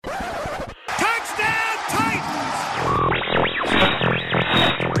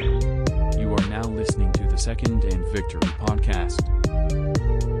Victory podcast.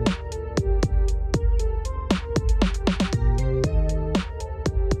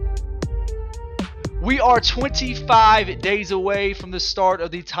 We are 25 days away from the start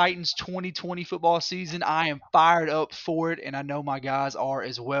of the Titans 2020 football season. I am fired up for it, and I know my guys are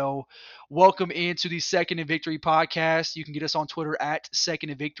as well. Welcome into the Second and Victory podcast. You can get us on Twitter at Second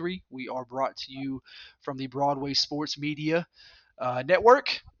and Victory. We are brought to you from the Broadway Sports Media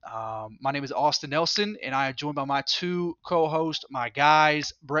Network. My name is Austin Nelson, and I am joined by my two co-hosts, my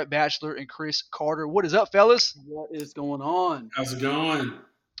guys, Brett Batchelor and Chris Carter. What is up, fellas? What is going on? How's it going?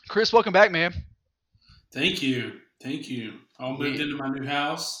 Chris, welcome back, man. Thank you. All moved into my new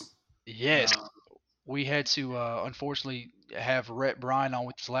house. Yes. We had to unfortunately have Rhett Bryan on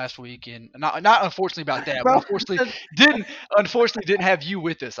with us last week, and not unfortunately about that, but unfortunately didn't have you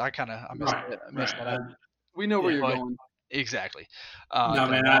with us. I messed that up. We know where you're going. Exactly. No,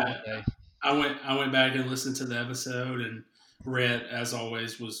 man, I went back and listened to the episode, and Rhett, as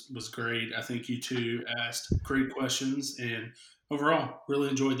always, was great. I think you two asked great questions, and overall, really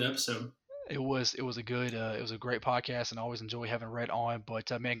enjoyed the episode. It was a great podcast, and I always enjoy having Rhett on.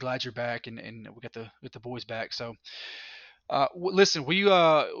 But man, glad you're back, and we got the boys back. So, listen, we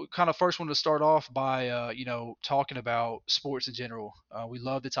kind of first wanted to start off by talking about sports in general. We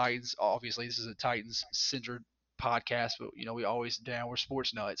love the Titans. Obviously, this is a Titans-centered podcast, but we're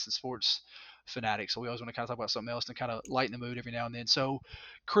sports nuts and sports fanatics, so we always want to kind of talk about something else and kind of lighten the mood every now and then. So,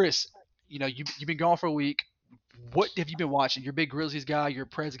 Chris, you've been gone for a week. What have you been watching? You're a big Grizzlies guy. You're a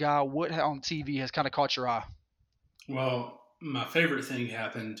Preds guy. What on TV has kind of caught your eye? Well, my favorite thing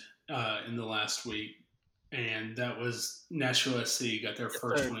happened in the last week, and that was Nashville SC got their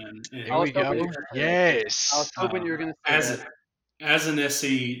first win. There we go. Yes. I was hoping you were going to say that. As an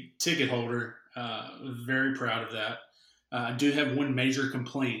SC ticket holder, very proud of that. I do have one major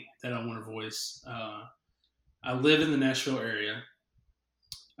complaint that I want to voice. I live in the Nashville area.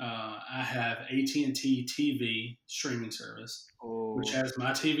 I have AT&T TV streaming service, which has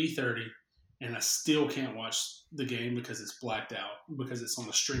my TV 30, and I still can't watch the game because it's blacked out because it's on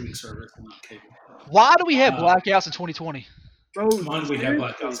a streaming service and not cable. Why do we have blackouts in 2020? Why do we have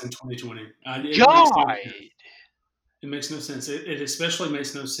blackouts in 2020? It makes no sense. It especially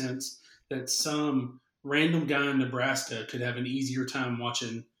makes no sense that some random guy in Nebraska could have an easier time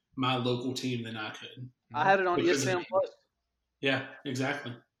watching my local team than I could. I had it on ESPN Plus. Yeah,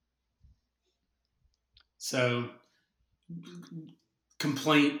 exactly. So,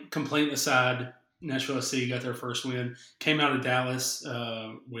 complaint aside, Nashville SC got their first win. Came out of Dallas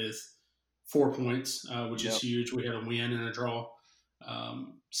with 4 points, which is huge. We had a win and a draw.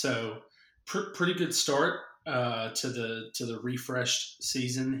 So, pretty good start to the refreshed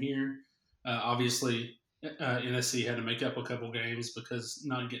season here. Obviously, NSC had to make up a couple games because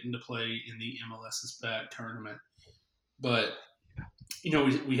not getting to play in the MLS's back tournament. But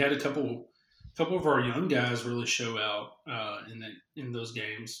we had a couple of our young guys really show out in those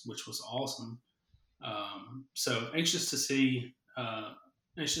games, which was awesome. So anxious to see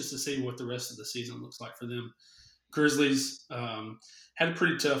what the rest of the season looks like for them. Grizzlies had a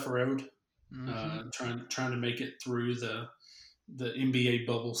pretty tough road, trying to make it through the NBA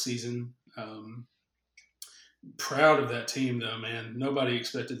bubble season. Proud of that team, though, man. Nobody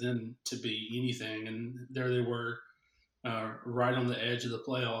expected them to be anything, and there they were. Right on the edge of the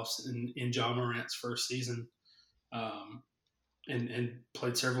playoffs in Ja Morant's first season, and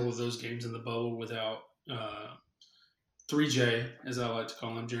played several of those games in the bubble without 3J, as I like to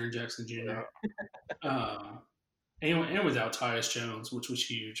call him, Jaren Jackson Jr., and without Tyus Jones, which was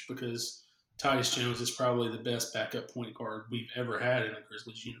huge because Tyus Jones is probably the best backup point guard we've ever had in a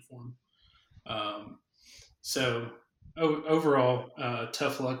Grizzlies uniform. So overall,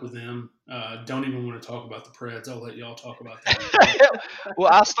 tough luck with them. Don't even want to talk about the Preds. I'll let y'all talk about that.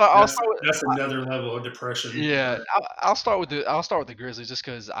 Well, that's another level of depression. Yeah, I'll start with the Grizzlies just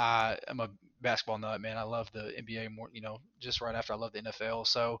because I am a basketball nut, man. I love the NBA more, just right after I love the NFL.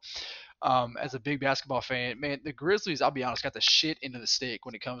 So, as a big basketball fan, man, the Grizzlies, I'll be honest, got the shit into the stick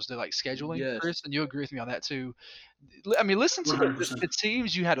when it comes to like scheduling. Yes. Chris, and you agree with me on that too. I mean, listen to the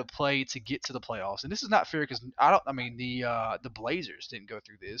teams you had to play to get to the playoffs, and this is not fair because the Blazers didn't go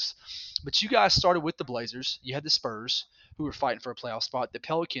through this, but you guys started with the Blazers. You had the Spurs, who were fighting for a playoff spot, the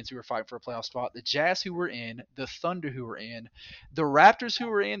Pelicans, who were fighting for a playoff spot, the Jazz, who were in, the Thunder, who were in, the Raptors, who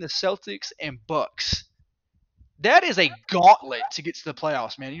were in, the Celtics, and Bucks. That is a gauntlet to get to the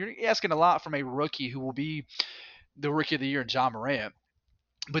playoffs, man. You're asking a lot from a rookie who will be the rookie of the year in Ja Morant.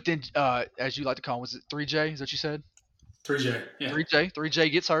 But then, as you like to call him, was it 3J? Is that what you said? 3J, yeah.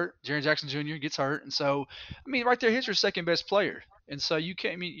 3J gets hurt. Jaren Jackson Jr. gets hurt. And so, I mean, right there, he's your second best player. And so you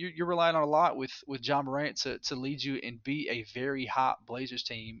can't. I mean, you're relying on a lot with John Morant to lead you and beat a very hot Blazers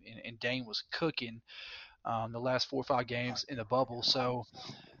team. And Dame was cooking the last 4 or 5 games in the bubble. So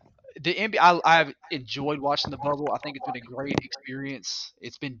the NBA, I've enjoyed watching the bubble. I think it's been a great experience.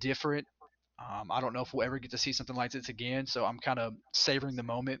 It's been different. I don't know if we'll ever get to see something like this again. So I'm kind of savoring the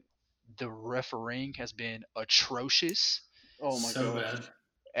moment. The refereeing has been atrocious. Oh my so gosh. bad.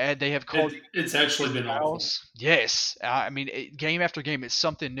 And they have called It's actually been awful. fouls. Yes, I mean, game after game, it's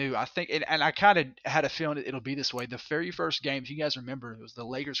something new. I think, and I kind of had a feeling it'll be this way. The very first game, if you guys remember, it was the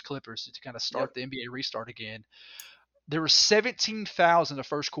Lakers Clippers to kind of start the NBA restart again. There were 17 fouls in the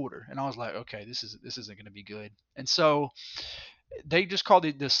first quarter, and I was like, okay, this isn't going to be good. And so they just called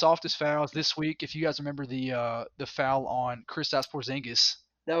the softest fouls this week. If you guys remember the foul on Kristaps Porzingis.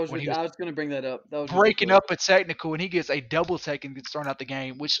 That was. When he I was going to bring that up. That was breaking ridiculous. up a technical, and he gets a double take and gets thrown out the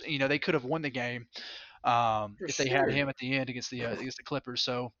game, which they could have won the game if they had him at the end against the Clippers.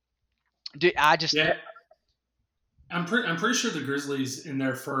 So, I just I'm pretty sure the Grizzlies in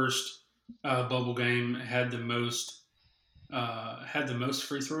their first bubble game had the most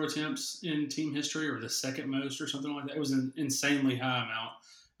free throw attempts in team history, or the second most, or something like that. It was an insanely high amount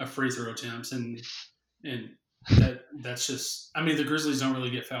of free throw attempts, and that's just. I mean, the Grizzlies don't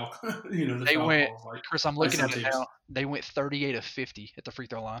really get foul. They went. Chris, I'm looking at it now. They went 38 of 50 at the free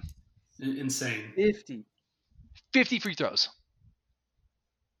throw line. Insane. 50 free throws.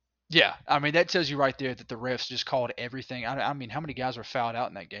 Yeah, I mean that tells you right there that the refs just called everything. I mean, how many guys were fouled out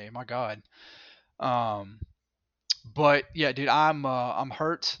in that game? My God. But yeah, dude, I'm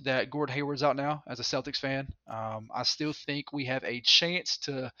hurt that Gordon Hayward's out now as a Celtics fan. I still think we have a chance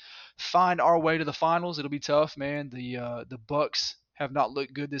to find our way to the finals. It'll be tough, man. The Bucks have not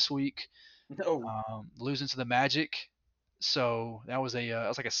looked good this week. No. Losing to the Magic. So that was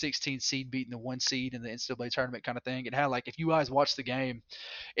like a 16 seed beating the 1 seed in the NCAA tournament kind of thing. It had like, if you guys watched the game,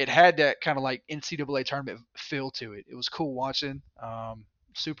 it had that kind of like NCAA tournament feel to it. It was cool watching.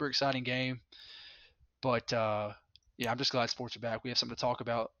 Super exciting game. But yeah, I'm just glad sports are back. We have something to talk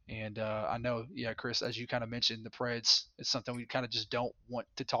about. And I know, Chris, as you kind of mentioned, the Preds, it's something we kind of just don't want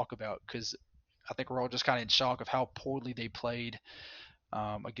to talk about because I think we're all just kind of in shock of how poorly they played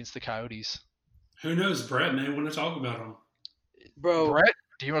against the Coyotes. Who knows? Brett may want to talk about them. Bro. Brett,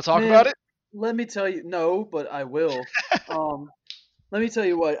 do you want to talk about it? Let me tell you. No, but I will. Let me tell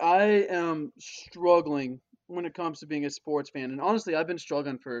you what. I am struggling when it comes to being a sports fan. And honestly, I've been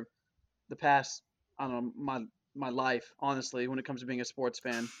struggling for the past, I don't know, my life, honestly, when it comes to being a sports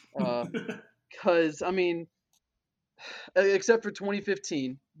fan. Because, I mean, except for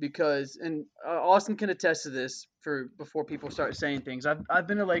 2015, because, and Austin can attest to this before people start saying things. I've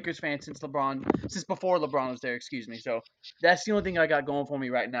been a Lakers fan since before LeBron was there, excuse me. So that's the only thing I got going for me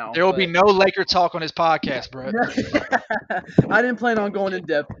right now. There will be no Laker talk on his podcast, Brett. I didn't plan on going in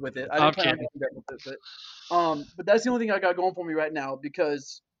depth with it. But that's the only thing I got going for me right now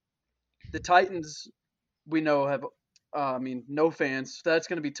because the Titans, we know, have no fans. So that's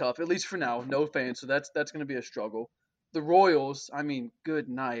going to be tough, at least for now. No fans, so that's going to be a struggle. The Royals, I mean, good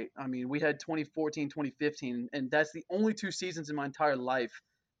night. I mean, we had 2014, 2015, and that's the only 2 seasons in my entire life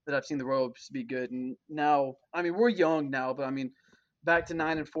that I've seen the Royals be good. And now, I mean, we're young now, but I mean, back to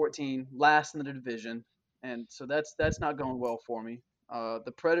 9-14, last in the division, and so that's not going well for me.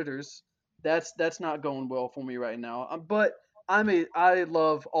 The Predators, that's not going well for me right now. But I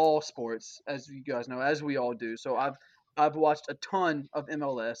love all sports, as you guys know, as we all do. So I've watched a ton of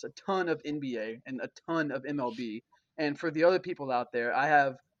MLS, a ton of NBA, and a ton of MLB. And for the other people out there, I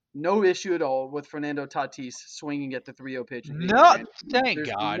have no issue at all with Fernando Tatis swinging at the 3-0 pitch. Thank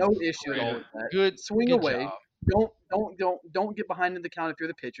God. No issue at all with that. Good swing away. Job. Don't get behind in the count if you're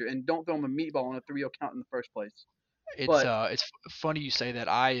the pitcher, and don't throw him a meatball on a 3-0 count in the first place. It's funny you say that.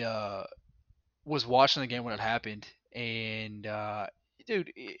 I was watching the game when it happened, and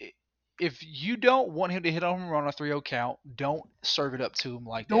dude, if you don't want him to hit a home run on a 3-0 count, don't serve it up to him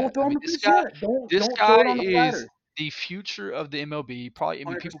like that. Don't throw him this guy throw it on the is platter. The future of the MLB. Probably, I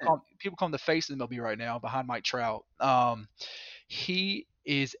mean, people call him the face of the MLB right now, behind Mike Trout. He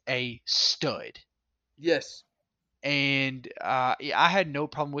is a stud. Yes. And I had no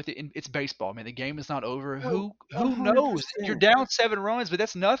problem with it. It's baseball, man. The game is not over. Who knows? You're down 7 runs, but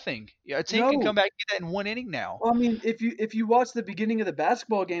that's nothing. A team can come back and get that in 1 inning now. Well, I mean, if you watch the beginning of the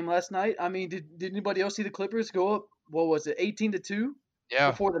basketball game last night, I mean, did anybody else see the Clippers go up? What was it, 18-2?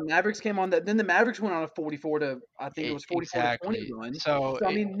 Yeah. Before the Mavericks came on, then the Mavericks went on a 44-20 run. So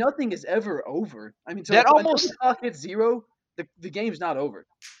I mean, nothing is ever over. I mean, so that almost the clock hits 0, the game's not over.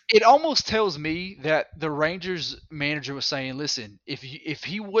 It almost tells me that the Rangers manager was saying, "Listen, if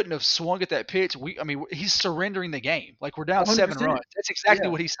he wouldn't have swung at that pitch, he's surrendering the game. Like we're down 7 100%. runs. That's exactly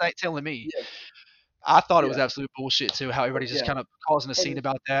Yeah. what he's telling me." Yeah. I thought it was Yeah. absolute bullshit too. How everybody's just Yeah. kind of causing a scene And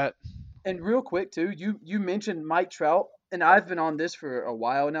about that. and real quick too, you mentioned Mike Trout, and I've been on this for a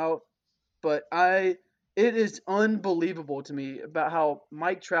while now, but it is unbelievable to me about how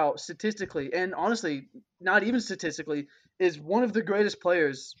Mike Trout statistically, and honestly, not even statistically, is one of the greatest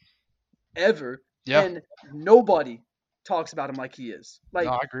players ever, Yeah, and nobody talks about him like he is. no, Like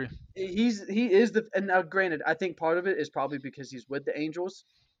I agree. he is the, and now granted, I think part of it is probably because he's with the Angels,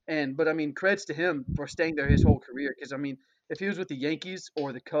 but I mean, credits to him for staying there his whole career. Because I mean, if he was with the Yankees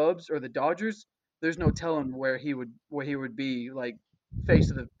or the Cubs or the Dodgers, there's no telling where he would be, like face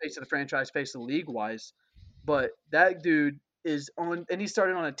of the franchise, face of the league wise. But that dude is on, and he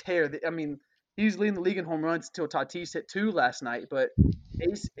started on a tear. I mean, he's leading the league in home runs until Tatis hit 2 last night. But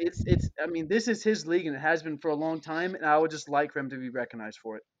it's. I mean, this is his league, and it has been for a long time. And I would just like for him to be recognized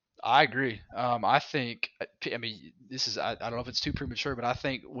for it. I agree. I think. I mean, this is. I don't know if it's too premature, but I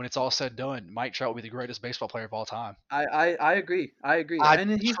think when it's all said and done, Mike Trout will be the greatest baseball player of all time. I agree. I agree. I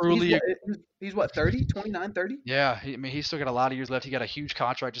And truly. he's what 30, 29, 30? Yeah, he's still got a lot of years left. He got a huge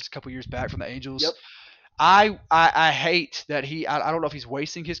contract just a couple years back from the Angels. Yep. I hate that I don't know if he's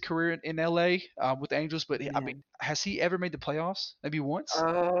wasting his career in LA with the Angels, but I mean, Man. has he ever made the playoffs? Maybe once.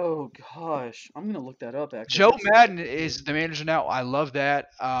 Oh gosh, I'm gonna look that up actually. Joe Madden is the manager now. I love that.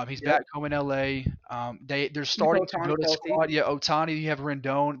 He's Yep. back home in LA. They're Keep starting to Ohtani build a healthy. squad. Yeah, Otani, you have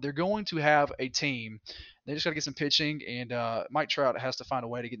Rendon. They're going to have a team. They just got to get some pitching, and Mike Trout has to find a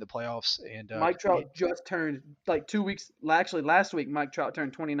way to get in the playoffs. And Mike Trout just turned like 2 weeks. Actually, last week Mike Trout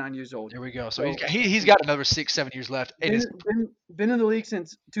turned 29 years old. there we go. So So he's got another 6-7 years left. It is been in the league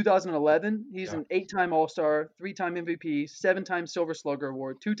since 2011. He's Yeah. an 8-time All-Star, 3-time MVP, 7-time Silver Slugger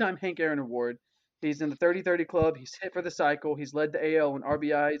Award, 2-time Hank Aaron Award. He's in the 30-30 club. He's hit for the cycle. He's led the AL in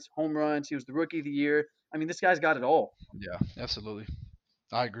RBIs, home runs. He was the Rookie of the Year. I mean, this guy's got it all. Yeah, absolutely.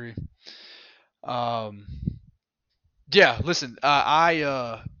 I agree. Um, yeah. Listen,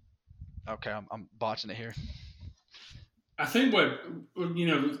 okay, I'm botching it here. I think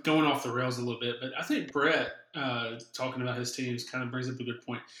going off the rails a little bit, but I think Brett talking about his teams kind of brings up a good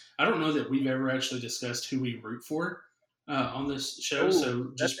point. I don't know that we've ever actually discussed who we root for on this show. Ooh, So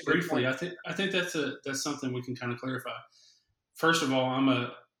that's just a good briefly, point. I think that's something we can kind of clarify. First of all, I'm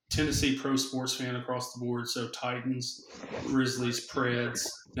a Tennessee pro sports fan across the board. So Titans, Grizzlies, Preds,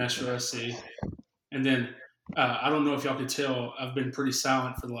 Nashville SC, and then I don't know if y'all could tell, I've been pretty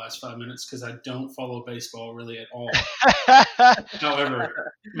silent for the last 5 minutes because I don't follow baseball really at all.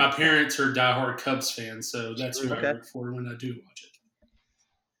 However, my parents are diehard Cubs fans, so that's who I root for when I do watch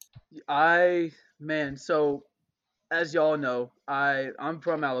it. So as y'all know, I'm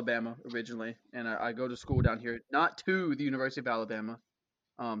from Alabama originally, and I go to school down here, not to the University of Alabama.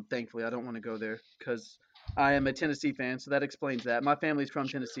 Thankfully, I don't want to go there because I am a Tennessee fan, so that explains that. My family's from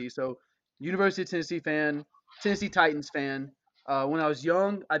Tennessee, so University of Tennessee fan, Tennessee Titans fan. When I was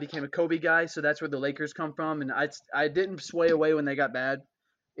young, I became a Kobe guy, so that's where the Lakers come from, and I didn't sway away when they got bad,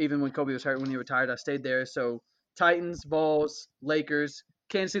 even when Kobe was hurt, when he retired. I stayed there. So Titans, Vols, Lakers,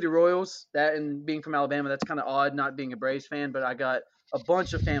 Kansas City Royals. That, and being from Alabama, that's kind of odd, not being a Braves fan, but I got a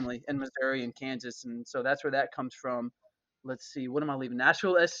bunch of family in Missouri and Kansas, and so that's where that comes from. Let's see, what am I leaving?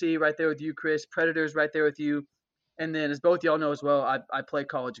 Nashville SC right there with you, Chris. Predators right there with you. And then, as both y'all know as well, I play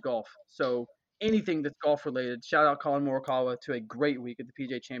college golf. So anything that's golf related, shout out Colin Morikawa to a great week at the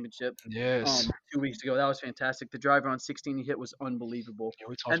PGA Championship Yes. 2 weeks ago. That was fantastic. The driver on 16 he hit was unbelievable. Yeah,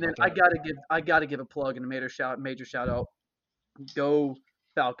 we talked And then about that. I gotta give a plug and a major shout out. Go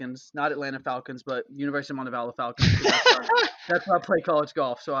Falcons, not Atlanta Falcons, but University of Montevallo Falcons. That's why I play college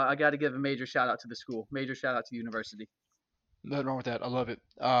golf. So I got to give a major shout out to the school. Major shout out to the university. Nothing wrong with that. I love it.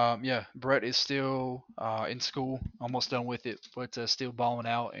 Yeah, Brett is still in school, almost done with it, but still balling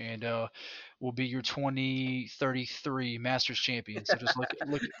out, and will be your 2033 Masters champion. So just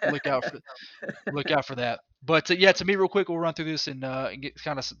look out for that. But yeah, to me, real quick, we'll run through this and get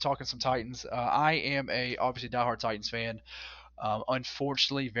kind of talking some Titans. I am obviously diehard Titans fan.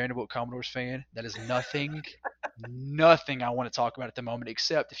 Unfortunately, Vanderbilt Commodores fan. That is nothing I want to talk about at the moment,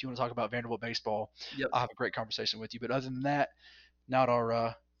 except if you want to talk about Vanderbilt baseball, Yep. I'll have a great conversation with you. But other than that, not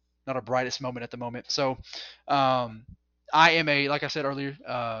our brightest moment at the moment. So, I am like I said earlier,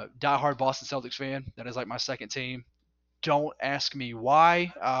 diehard Boston Celtics fan. That is like my second team. Don't ask me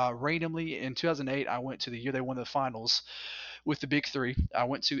why. Randomly in 2008, I went to the year they won the finals with the Big Three. I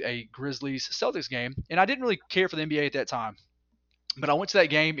went to a Grizzlies Celtics game, and I didn't really care for the NBA at that time. But I went to that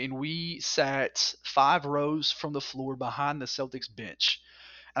game and we sat 5 rows from the floor behind the Celtics bench,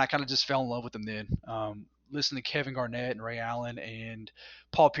 and I kind of just fell in love with them then. Listening to Kevin Garnett and Ray Allen and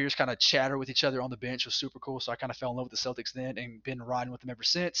Paul Pierce kind of chatter with each other on the bench was super cool. So I kind of fell in love with the Celtics then and been riding with them ever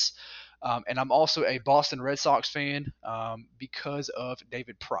since. And I'm also a Boston Red Sox fan because of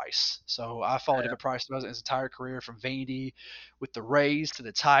David Price. So I followed David Price throughout his entire career, from Vandy with the Rays to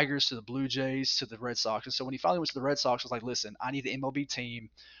the Tigers to the Blue Jays to the Red Sox. And so when he finally went to the Red Sox, I was like, listen, I need the MLB team.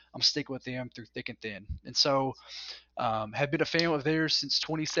 I'm sticking with them through thick and thin. And so have been a fan of theirs since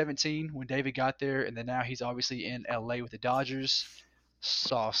 2017 when David got there, and then now he's obviously in LA with the Dodgers.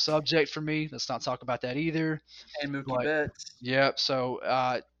 Soft subject for me. Let's not talk about that either. And Mookie Betts. Yeah,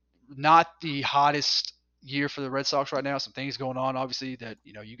 so not the hottest year for the Red Sox right now. Some things going on, obviously, that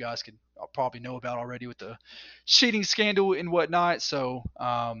you guys could probably know about already with the cheating scandal and whatnot. So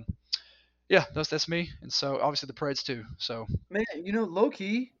yeah, that's me, and so obviously the Preds too. So man, low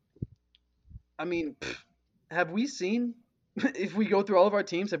key. I mean, have we seen, if we go through all of our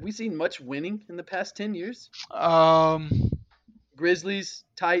teams, have we seen much winning in the past 10 years? Grizzlies,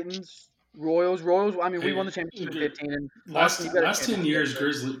 Titans, Royals. I mean, we won the championship in 15. And last 10 years,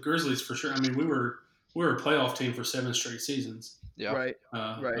 Grizzlies for sure. I mean, we were a playoff team for 7 straight seasons. Yeah. Right.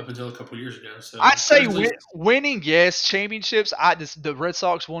 Up until a couple years ago. So I'd say winning, yes. Championships, the Red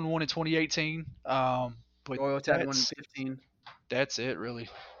Sox won one in 2018. But Royals had one in 15. That's it, really.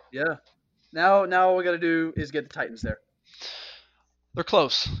 Yeah. Now all we got to do is get the Titans there. They're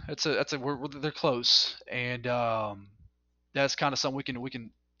close. They're close, and that's kind of something we can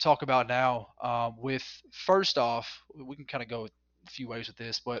talk about now. With first off, we can kind of go a few ways with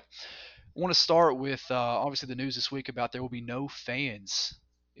this, but I want to start with obviously the news this week about there will be no fans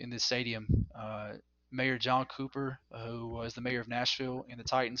in this stadium. Mayor John Cooper, who was the mayor of Nashville, and the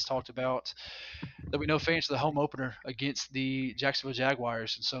Titans talked about there'll be no fans for the home opener against the Jacksonville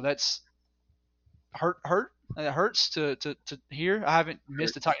Jaguars, and so that's hurt. It hurts to hear. I haven't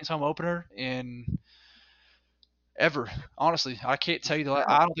missed a Titans home opener in ever. Honestly, I can't tell you that.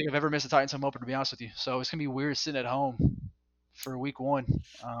 I don't think I've ever missed a Titans home opener, to be honest with you. So it's gonna be weird sitting at home for week 1.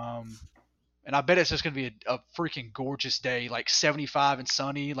 And I bet it's just gonna be a freaking gorgeous day, like 75 and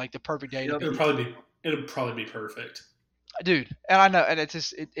sunny, like the perfect day. It'll probably be perfect, dude. And I know, and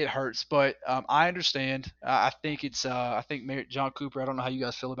it hurts, but I understand. I think Mayor John Cooper. I don't know how you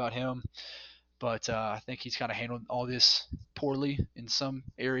guys feel about him. But I think he's kind of handled all this poorly in some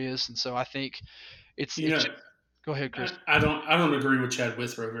areas, and so I think go ahead, Chris. I don't agree with Chad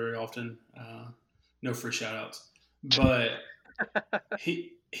Withrow very often. No free shout-outs. But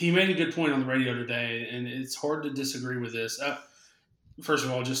he made a good point on the radio today, and it's hard to disagree with this. First of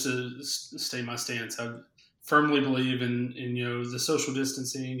all, just to state my stance, I firmly believe in the social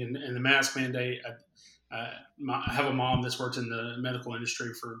distancing and the mask mandate. I have a mom that's worked in the medical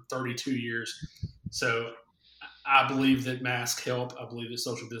industry for 32 years. So I believe that masks help. I believe that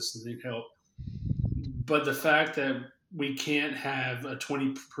social distancing help. But the fact that we can't have a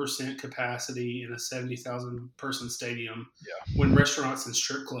 20% capacity in a 70,000 person stadium when restaurants and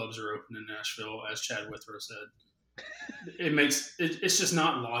strip clubs are open in Nashville, as Chad Withrow said, it's just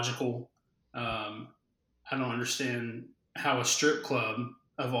not logical. I don't understand how a strip club,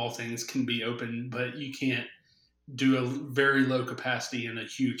 of all things, can be open, but you can't do a very low capacity in a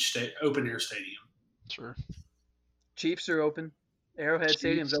huge open air stadium. Sure. Chiefs are open. Arrowhead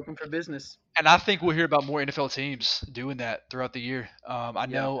Stadium's open for business. And I think we'll hear about more NFL teams doing that throughout the year.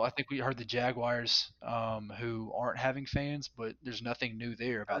 I think we heard the Jaguars, who aren't having fans, but there's nothing new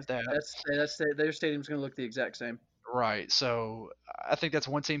there about that. Their stadium's going to look the exact same. Right. So I think that's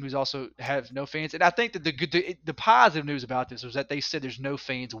one team who's also have no fans. And I think that the positive news about this was that they said there's no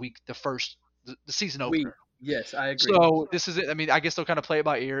fans the season opener. Yes, I agree. So this is it. I mean, I guess they'll kind of play it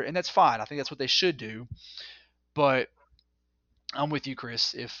by ear, and that's fine. I think that's what they should do. But I'm with you,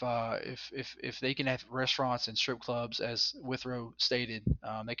 Chris. If they can have restaurants and strip clubs, as Withrow stated,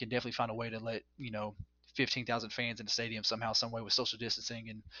 they can definitely find a way to let 15,000 fans in the stadium somehow, some way, with social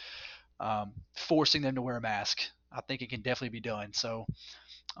distancing and forcing them to wear a mask. I think it can definitely be done. So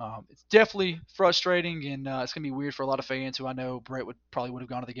it's definitely frustrating, and it's gonna be weird for a lot of fans who I know Brett would have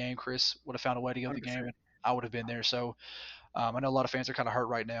gone to the game. Chris would have found a way to go to the game, and I would have been there. So I know a lot of fans are kind of hurt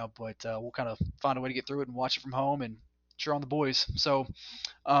right now, but we'll kind of find a way to get through it and watch it from home and cheer on the boys. So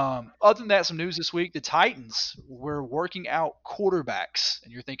other than that, some news this week: the Titans were working out quarterbacks,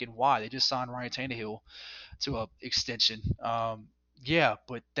 and you're thinking, why? They just signed Ryan Tannehill to a extension. Yeah,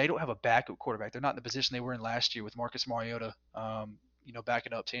 but they don't have a backup quarterback. They're not in the position they were in last year with Marcus Mariota,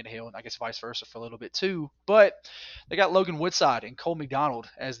 backing up Tannehill, and I guess vice versa for a little bit too. But they got Logan Woodside and Cole McDonald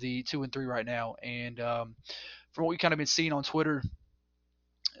as the 2 and 3 right now. And from what we kind of been seeing on Twitter,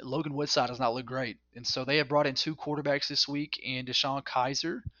 Logan Woodside does not look great. And so they have brought in 2 quarterbacks this week, and DeShone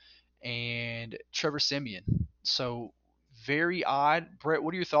Kizer and Trevor Siemian. So very odd. Brett,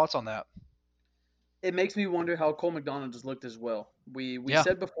 what are your thoughts on that? It makes me wonder how Cole McDonald has looked as well. We Yeah.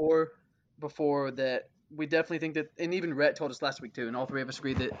 said before that we definitely think that, and even Rhett told us last week too, and all three of us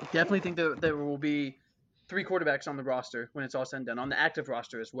agreed that definitely think that there will be 3 quarterbacks on the roster when it's all said and done, on the active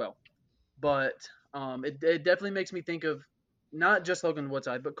roster as well. But it definitely makes me think of not just Logan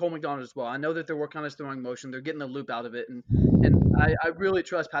Woodside, but Cole McDonald as well. I know that they're working on his throwing motion. They're getting the loop out of it. And I really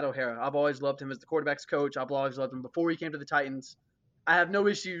trust Pat O'Hara. I've always loved him as the quarterback's coach. I've always loved him before he came to the Titans. I have no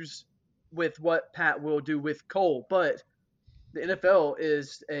issues with what Pat will do with Cole, but the NFL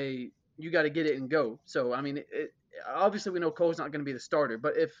is you got to get it and go. So, I mean, obviously we know Cole's not going to be the starter,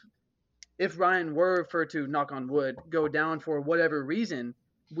 but if Ryan were to knock on wood, go down for whatever reason,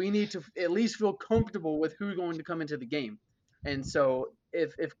 we need to at least feel comfortable with who's going to come into the game. And so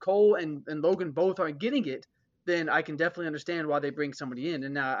if Cole and Logan both aren't getting it, then I can definitely understand why they bring somebody in.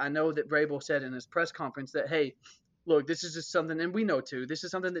 And now I know that Vrabel said in his press conference that, hey, look, this is just something, and we know too, this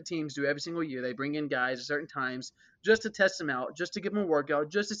is something that teams do every single year. They bring in guys at certain times just to test them out, just to give them a workout,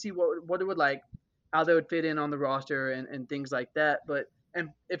 just to see what it would like, how they would fit in on the roster and things like that. And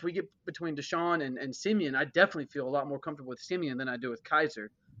if we get between DeShone and Siemian, I definitely feel a lot more comfortable with Siemian than I do with Kizer.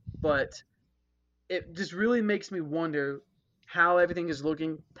 But it just really makes me wonder how everything is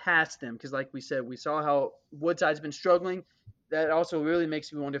looking past them. Because like we said, we saw how Woodside's been struggling. That also really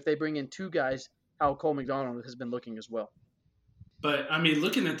makes me wonder if they bring in 2 guys, how Cole McDonald has been looking as well. But, I mean,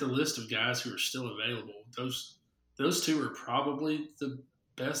 looking at the list of guys who are still available, those 2 are probably the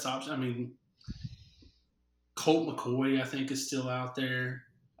best option. I mean, Colt McCoy, I think, is still out there.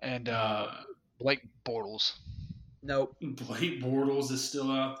 And Blake Bortles. Nope. Blake Bortles is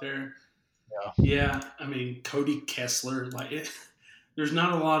still out there. Yeah. I mean, Cody Kessler. There's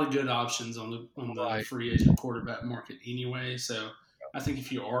not a lot of good options on the free agent quarterback market anyway. So I think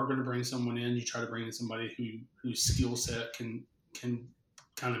if you are going to bring someone in, you try to bring in somebody whose skill set can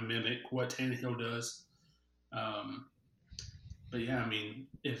kind of mimic what Tannehill does. But yeah, I mean,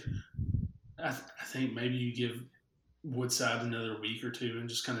 I think maybe you give Woodside another week or 2 and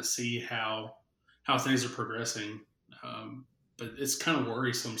just kind of see how things are progressing. But it's kind of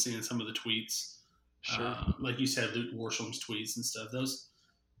worrisome seeing some of the tweets. Sure. Like you said, Luke Warsham's tweets and stuff.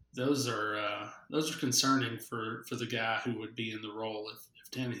 Those are concerning for the guy who would be in the role if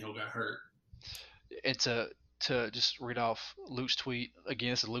Tannehill got hurt. And to just read off Luke's tweet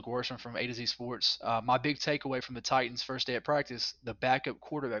again, this is Luke Worsham from A to Z Sports. My big takeaway from the Titans' first day of practice: the backup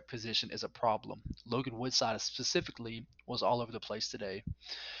quarterback position is a problem. Logan Woodside specifically was all over the place today.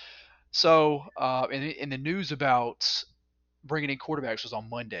 So, in the news about bringing in quarterbacks was on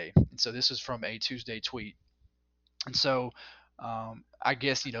Monday, and so this is from a Tuesday tweet. And so I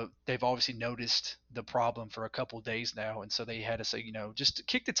guess they've obviously noticed the problem for a couple of days now, and so they had to say just to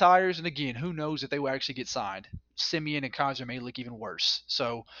kick the tires. And again, who knows if they will actually get signed? Siemian and Kizer may look even worse.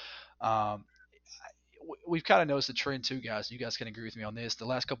 So we've kind of noticed the trend too, guys. You guys can agree with me on this. The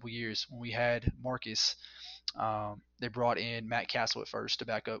last couple of years when we had Marcus, they brought in Matt Castle at first to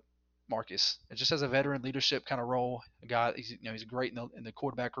back up Marcus. It just has a veteran leadership kind of role. A guy, he's great in the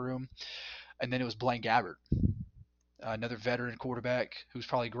quarterback room. And then it was Blaine Gabbert, another veteran quarterback who's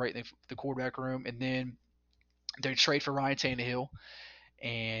probably great in the quarterback room. And then they trade for Ryan Tannehill,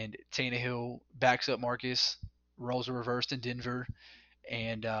 and Tannehill backs up Marcus. Roles are reversed in Denver.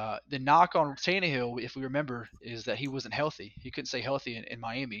 And the knock on Tannehill, if we remember, is that he wasn't healthy. He couldn't stay healthy in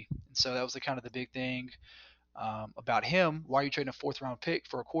Miami. And so that was the big thing about him. Why are you trading a 4th-round pick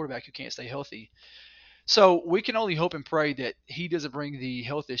for a quarterback who can't stay healthy? So we can only hope and pray that he doesn't bring the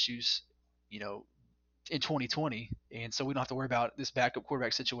health issues, in 2020, and so we don't have to worry about this backup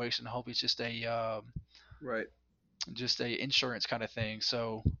quarterback situation. I hope it's just just a insurance kind of thing.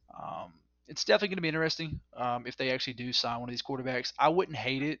 So it's definitely going to be interesting if they actually do sign one of these quarterbacks. I wouldn't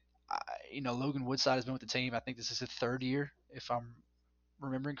hate it. Logan Woodside has been with the team. I think this is his 3rd year, if I'm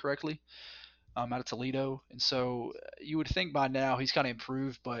remembering correctly. Out of Toledo, and so you would think by now he's kind of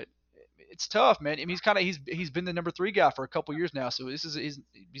improved, but it's tough, man. I mean, he's been the number 3 guy for a couple years now, so he's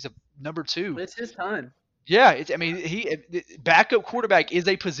a number 2. It's his time. Yeah, backup quarterback is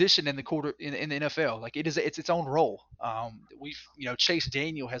a position in the NFL. Like it's its own role. Chase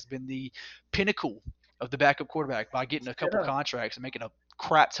Daniel has been the pinnacle of the backup quarterback by getting a couple contracts and making a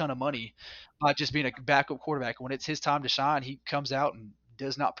crap ton of money by just being a backup quarterback. When it's his time to shine, he comes out and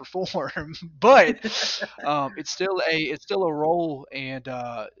does not perform, but it's still a role, and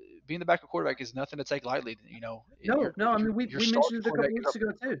being the backup quarterback is nothing to take lightly. No. I mean, we mentioned it a couple weeks ago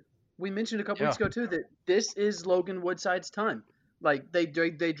too. We mentioned a couple weeks ago too that this is Logan Woodside's time. Like they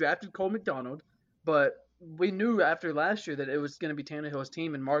drafted Cole McDonald, but we knew after last year that it was going to be Tannehill's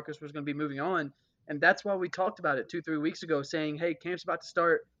team and Marcus was going to be moving on, and that's why we talked about it 2-3 weeks ago, saying, "Hey, camp's about to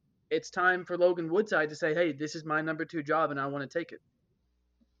start. It's time for Logan Woodside to say, hey, this is my number 2 job, and I want to take it."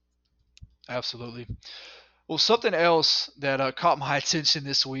 Absolutely. Well, something else that caught my attention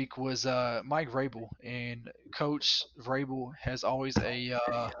this week was Mike Vrabel. And Coach Vrabel has always a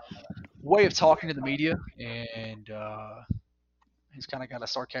way of talking to the media, and he's kind of got a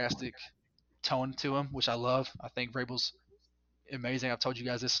sarcastic tone to him, which I love. I think Vrabel's amazing. I've told you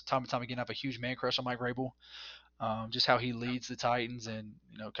guys this time and time again. I have a huge man crush on Mike Vrabel. Just how he leads the Titans, and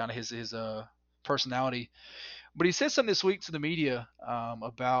kind of his personality. But he said something this week to the media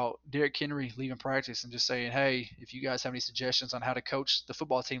about Derrick Henry leaving practice and just saying, "Hey, if you guys have any suggestions on how to coach the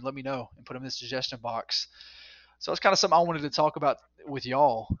football team, let me know and put them in the suggestion box." So that's kind of something I wanted to talk about with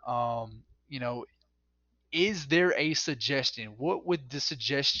y'all. Is there a suggestion? What would the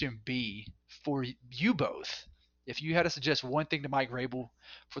suggestion be for you both if you had to suggest one thing to Mike Vrabel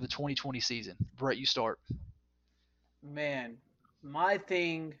for the 2020 season? Brett, you start. Man, my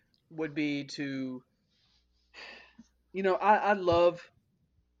thing would be to, I love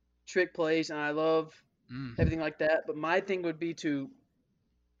trick plays and I love everything like that, but my thing would be to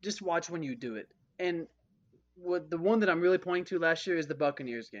just watch when you do it. And the one that I'm really pointing to last year is the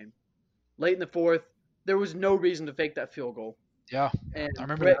Buccaneers game. Late in the fourth, there was no reason to fake that field goal. Yeah, and I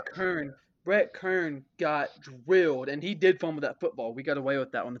remember Brett Kern got drilled, and he did fumble that football. We got away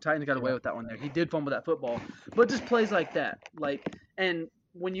with that one. The Titans got away with that one there. He did fumble that football. But just plays like that. And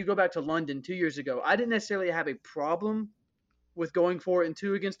when you go back to London 2 years ago, I didn't necessarily have a problem with going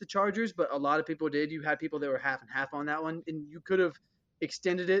 4-2 against the Chargers, but a lot of people did. You had people that were half and half on that one, and you could have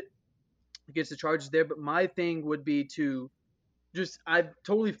extended it against the Chargers there. But my thing would be to I'm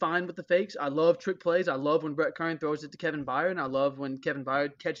totally fine with the fakes. I love trick plays. I love when Brett Kern throws it to Kevin Byard, and I love when Kevin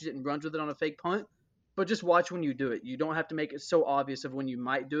Byard catches it and runs with it on a fake punt. But just watch when you do it. You don't have to make it so obvious of when you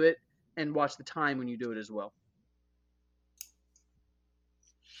might do it, and watch the time when you do it as well.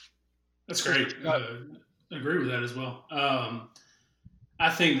 That's great. I agree with that as well. I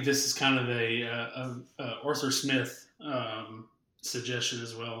think this is kind of a Arthur Smith suggestion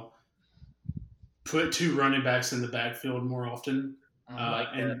as well. Put 2 running backs in the backfield more often,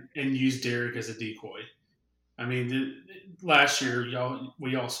 and use Derrick as a decoy. I mean, last year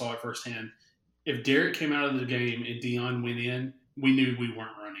we all saw it firsthand. If Derrick came out of the game and Deion went in, we knew we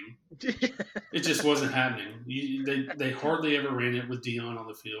weren't running. It just wasn't happening. They hardly ever ran it with Deion on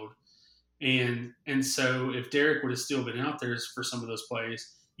the field, and so if Derrick would have still been out there for some of those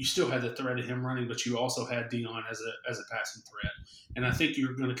plays, you still had the threat of him running, but you also had Deion as a passing threat. And I think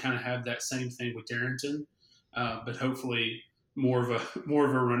you're going to kind of have that same thing with Darrington, but hopefully more of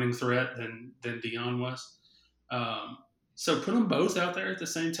a running threat than Deion was. So put them both out there at the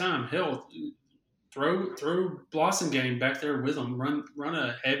same time. Hell, throw Blossomgame back there with them. Run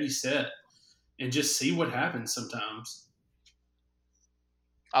a heavy set and just see what happens sometimes.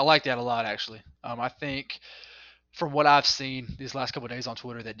 I like that a lot, actually. I think from what I've seen these last couple of days on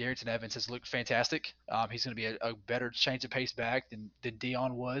Twitter, that Darrington Evans has looked fantastic. He's going to be a better change of pace back than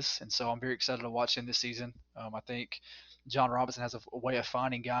Deion was, and so I'm very excited to watch him this season. I think John Robinson has a way of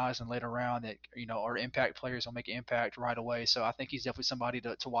finding guys in later round that are impact players, will make an impact right away. So I think he's definitely somebody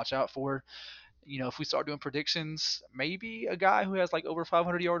to watch out for. If we start doing predictions, maybe a guy who has like over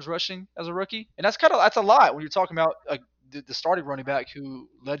 500 yards rushing as a rookie, and that's a lot when you're talking about the starting running back who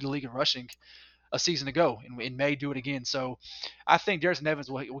led the league in rushing a season ago and may do it again. So I think Darrington Evans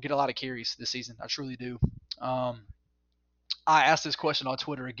will get a lot of carries this season. I truly do. I asked this question on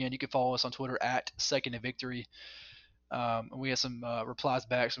Twitter again. You can follow us on Twitter at Second and Victory. We had some replies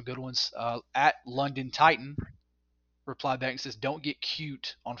back, some good ones. At London Titan replied back and says, "Don't get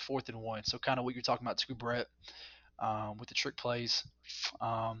cute on 4th and 1." So kind of what you're talking about too, Brett, with the trick plays.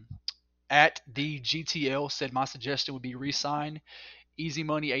 At the GTL said, "My suggestion would be re-sign Easy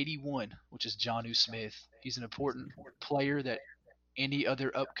Money 81, which is Jonnu Smith. He's an important player that any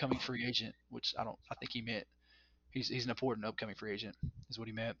other upcoming free agent," which I think he meant he's an important upcoming free agent is what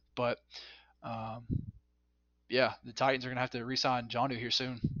he meant. But yeah, the Titans are gonna have to re-sign Jonnu here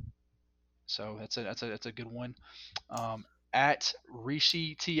soon. So that's a good one. At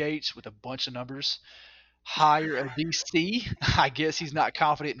Rishi TH with a bunch of numbers. Hire a DC. I guess he's not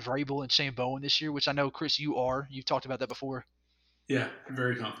confident in Vrabel and Shane Bowen this year, which I know, Chris, you are. You've talked about that before. Yeah,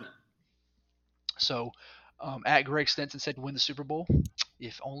 very confident. So, at Greg Stenson said, "Win the Super Bowl."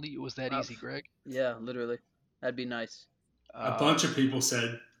 If only it was that easy, Greg. Yeah, literally. That'd be nice. A bunch of people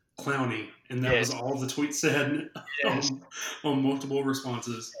said Clowney, and that was all the tweet said on multiple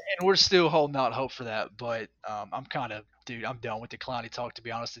responses. And we're still holding out hope for that, but I'm kind of dude, I'm done with the Clowney talk, to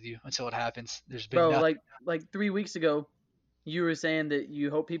be honest with you, until it happens. There's been Bro, nothing. like 3 weeks ago, you were saying that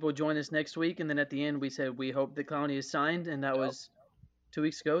you hope people join us next week, and then at the end we said we hope that Clowney is signed, and that was 2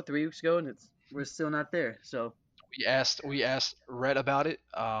 weeks ago, 3 weeks ago, and we're still not there. So We asked Rhett about it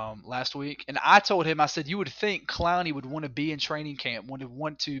last week, and I told him, I said, you would think Clowney would want to be in training camp, would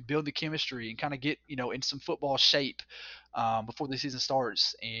want to build the chemistry and kind of get in some football shape before the season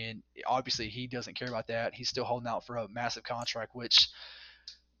starts. And obviously, he doesn't care about that. He's still holding out for a massive contract, which,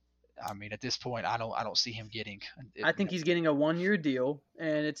 I mean, at this point, I don't see him getting. I think he's getting a 1-year deal,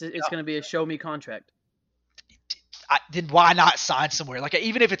 and it's going to be a show me contract. Then why not sign somewhere? Like,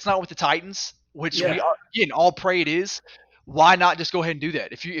 even if it's not with the Titans, which we are, again, all pray it is, why not just go ahead and do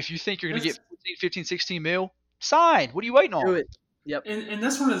that? If you think you're going to get 14, 15, 16 mil, sign. What are you waiting on? Do it. Yep. And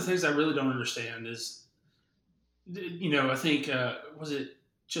that's one of the things I really don't understand is, I think, was it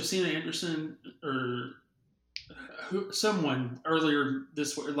Josina Anderson or someone earlier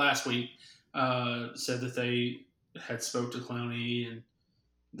last week said that they had spoke to Clowney and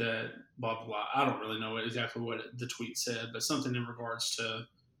that blah, blah, blah. I don't really know exactly what the tweet said, but something in regards to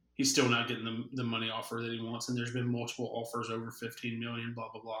he's still not getting the money offer that he wants, and there's been multiple offers over $15 million, blah,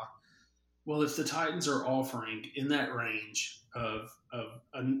 blah, blah. Well, if the Titans are offering in that range of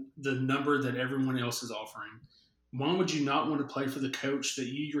the number that everyone else is offering, why would you not want to play for the coach that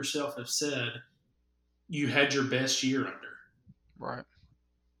you yourself have said you had your best year under? Right.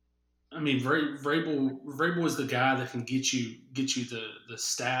 I mean, Vrabel is the guy that can get you the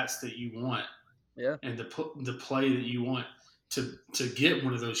stats that you want, and the play that you want to get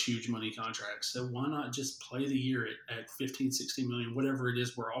one of those huge money contracts. So why not just play the year at 15, 16 million, whatever it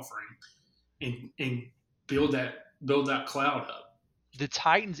is we're offering, and build that cloud up. The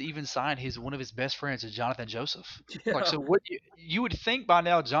Titans even signed one of his best friends, is Jonathan Joseph. Yeah. Like, so what you would think by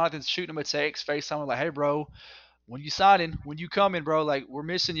now, Jonathan's shooting him a text, FaceTime, like, hey, bro, when you signing, when you coming, bro, like, we're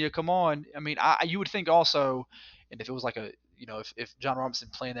missing you. Come on. I mean, you would think also, and if it was like if John Robinson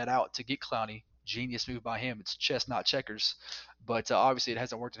planned that out to get Clowney, genius move by him. It's chess, not checkers. But obviously it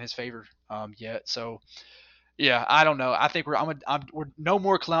hasn't worked in his favor yet. So, yeah, I don't know. I think we're no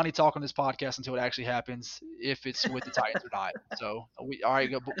more Clowney talk on this podcast until it actually happens, if it's with the Titans or not. So, all right,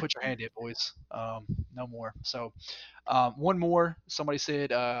 go put your hand in, boys. No more. So, one more. Somebody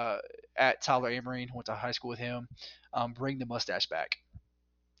said at Tyler Amory, went to high school with him, bring the mustache back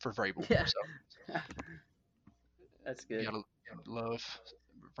for Vrabel. Yeah. So, that's good. You gotta love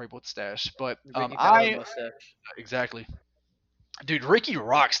Vrabel with the stash. But exactly. Dude, Ricky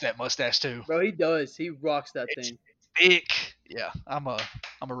rocks that mustache too. Bro, he does. He rocks that thing. Thick. Yeah, I'm a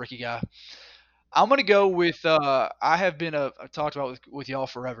Ricky guy. I'm gonna go with. I have been I've talked about with y'all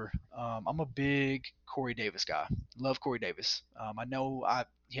forever. I'm a big Corey Davis guy. Love Corey Davis. I know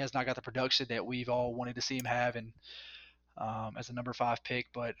he has not got the production that we've all wanted to see him have, and as a number 5 pick.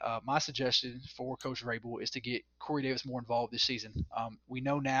 But my suggestion for Coach Vrabel is to get Corey Davis more involved this season. We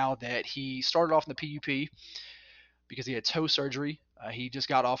know now that he started off in the PUP because he had toe surgery. He just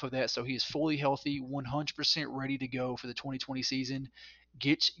got off of that, so he is fully healthy, 100% ready to go for the 2020 season.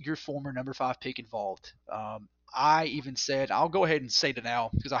 Get your former number 5 pick involved. I even said, I'll go ahead and say it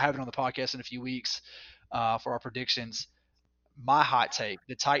now because I'll have it on the podcast in a few weeks for our predictions. My hot take,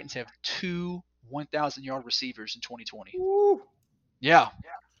 the Titans have 2 1,000-yard receivers in 2020. Woo. Yeah.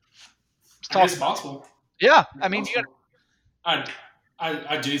 It's possible. Yeah. I mean,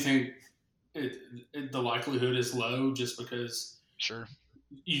 I do think the likelihood is low just because sure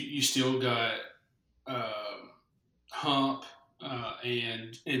you still got Hump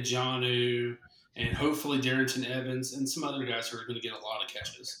and Jonnu and hopefully Darrington Evans and some other guys who are going to get a lot of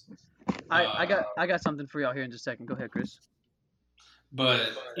catches. I got something for y'all here in just a second. Go ahead, Chris. But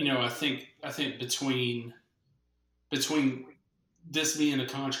I think between this being a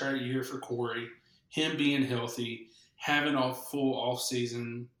contract year for Corey, him being healthy, having a full off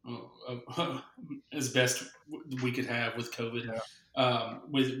season as best we could have with COVID,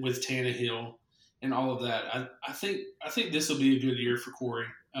 with Tannehill and all of that, I think this will be a good year for Corey.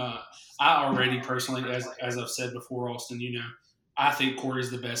 I already personally, as I've said before, Austin, I think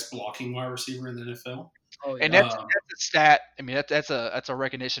Corey's the best blocking wide receiver in the NFL. Oh, yeah. And that's a stat. I mean, that's a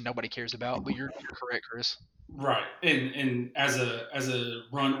recognition nobody cares about. But you're correct, Chris. Right, and as a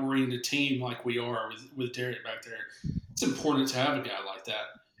run oriented team like we are with Derek back there, it's important to have a guy like that.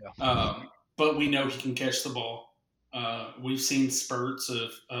 Yeah. But we know he can catch the ball. We've seen spurts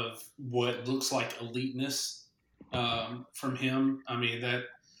of what looks like eliteness from him. I mean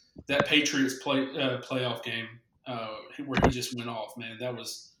that Patriots playoff game where he just went off, man. That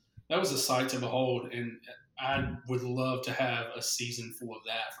was a sight to behold, and I would love to have a season full of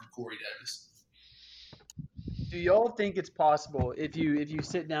that from Corey Davis. Do y'all think it's possible if you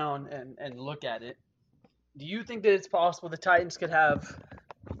sit down and look at it? Do you think that it's possible the Titans could have?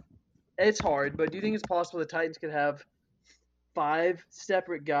 It's hard, but do you think it's possible the Titans could have 5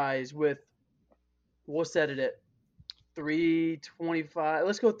 separate guys with? We'll set it at 325.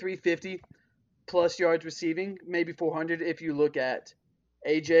 Let's go 350 plus yards receiving, maybe 400 if you look at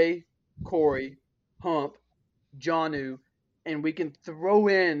AJ, Corey, Hump, Jonnu, and we can throw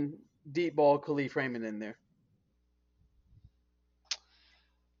in deep ball Khalif Raymond in there.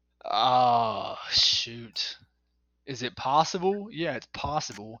 Oh, shoot. Is it possible? Yeah, it's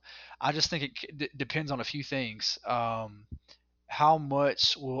possible. I just think it depends on a few things. How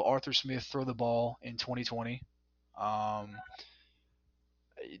much will Arthur Smith throw the ball in 2020? Um,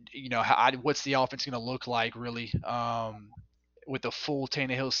 what's the offense going to look like really with the full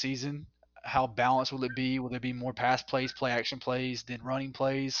Tannehill season? How balanced will it be? Will there be more pass plays, play action plays than running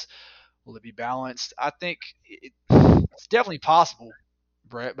plays? Will it be balanced? I think it's definitely possible,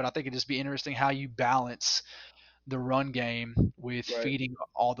 Brett, but I think it'd just be interesting how you balance the run game with Right. feeding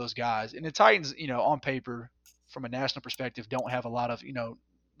all those guys. And the Titans, on paper, from a national perspective, don't have a lot of, the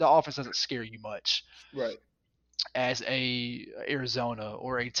offense doesn't scare you much Right. as a Arizona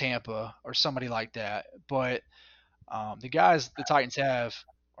or a Tampa or somebody like that. But the guys the Titans have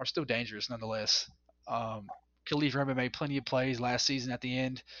are still dangerous nonetheless. Khalif Raymond made plenty of plays last season at the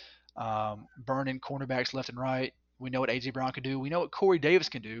end, burning cornerbacks left and right. We know what A.J. Brown can do. We know what Corey Davis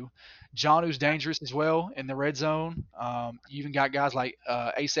can do. Jonnu's dangerous as well in the red zone. You even got guys like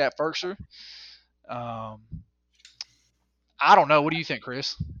ASAP Ferguson. I don't know. What do you think,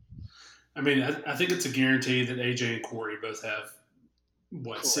 Chris? I mean, I think it's a guarantee that AJ and Corey both have,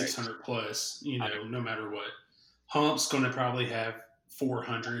 Correct. 600 plus, no matter what. Hump's going to probably have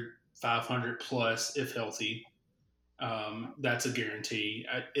 400, 500 plus if healthy. That's a guarantee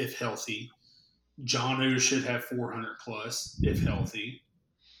if healthy. Jonnu should have 400 plus if healthy.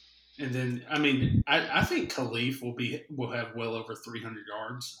 And then, I mean, I think Khalif will have well over 300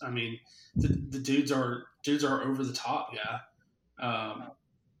 yards. I mean, the dudes are over the top guy.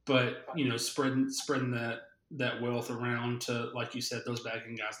 But spreading that wealth around to, like you said, those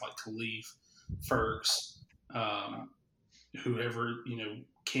backing guys like Khalif, Fergs, whoever,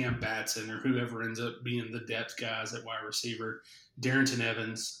 Cam Batson or whoever ends up being the depth guys at wide receiver, Darrington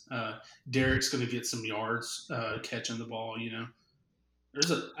Evans, Derek's going to get some yards catching the ball.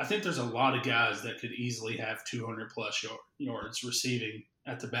 I think there's a lot of guys that could easily have 200 plus yards receiving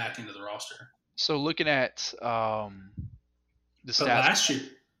at the back end of the roster. So looking at the stats last year.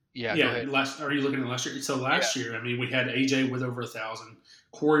 Yeah. Are you looking at last year? So last year, I mean, we had AJ with over 1,000,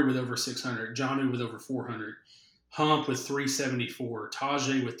 Corey with over 600, Jonnu with over 400, Hump with 374,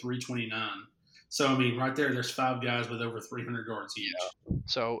 Tajay with 329. So I mean, right there's 5 guys with over 300 yards each. Yeah.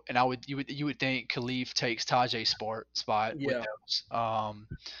 So, and you would think Khalif takes Tajay's spot with those.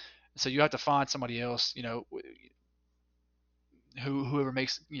 So you have to find somebody else, whoever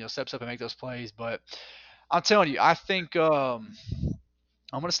makes steps up and make those plays. But I'm telling you, I think I'm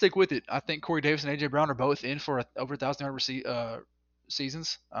going to stick with it. I think Corey Davis and A.J. Brown are both in for over 1,000-yard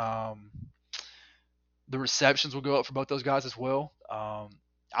seasons. The receptions will go up for both those guys as well.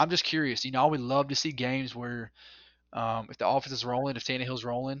 I'm just curious. I would love to see games where if the offense is rolling, if Tannehill's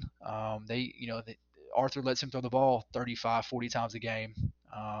rolling, Arthur lets him throw the ball 35, 40 times a game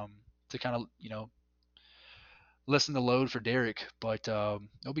to kind of, lessen the load for Derek. But there'll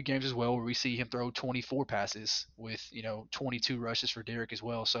be games as well where we see him throw 24 passes with 22 rushes for Derek as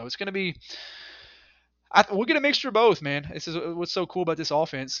well. So it's going to be we'll get a mixture of both, man. This is what's so cool about this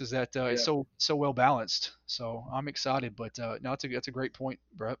offense is that it's so well balanced. So I'm excited. But no, that's a great point,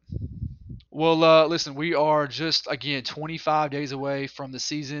 Brett. Well, listen, we are just, again, 25 days away from the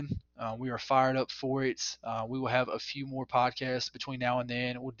season. We are fired up for it. We will have a few more podcasts between now and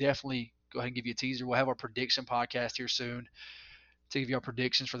then. We'll definitely go ahead and give you a teaser. We'll have our prediction podcast here soon to give you our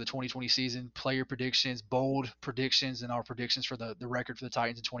predictions for the 2020 season, player predictions, bold predictions, and our predictions for the record for the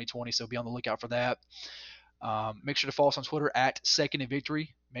Titans in 2020. So be on the lookout for that. Make sure to follow us on Twitter at Second and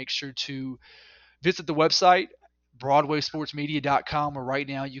Victory. Make sure to visit the website, BroadwaySportsMedia.com, where right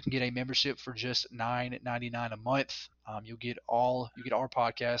now you can get a membership for just $9.99 a month. You'll get our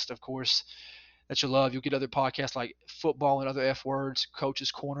podcast, of course, that you love. You'll get other podcasts like Football and Other F Words, Coach's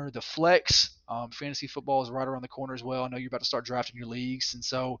Corner, The Flex. Fantasy football is right around the corner as well. I know you're about to start drafting your leagues, and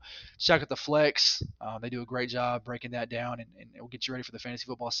so check out The Flex. They do a great job breaking that down, and it will get you ready for the fantasy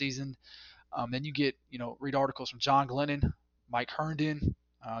football season. Then you get, read articles from John Glennon, Mike Herndon.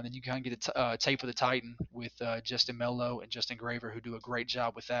 Then you kind of get a tape of the Titan with Justin Mello and Justin Graver, who do a great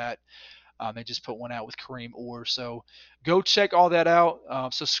job with that. They just put one out with Kareem Orr. So go check all that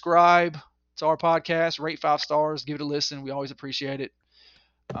out. Subscribe to our podcast. Rate 5 stars. Give it a listen. We always appreciate it.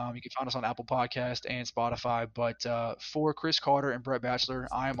 You can find us on Apple Podcast and Spotify. But for Chris Carter and Brett Batchelor,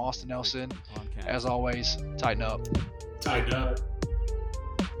 I am Austin Nelson. As always, tighten up. Tighten up.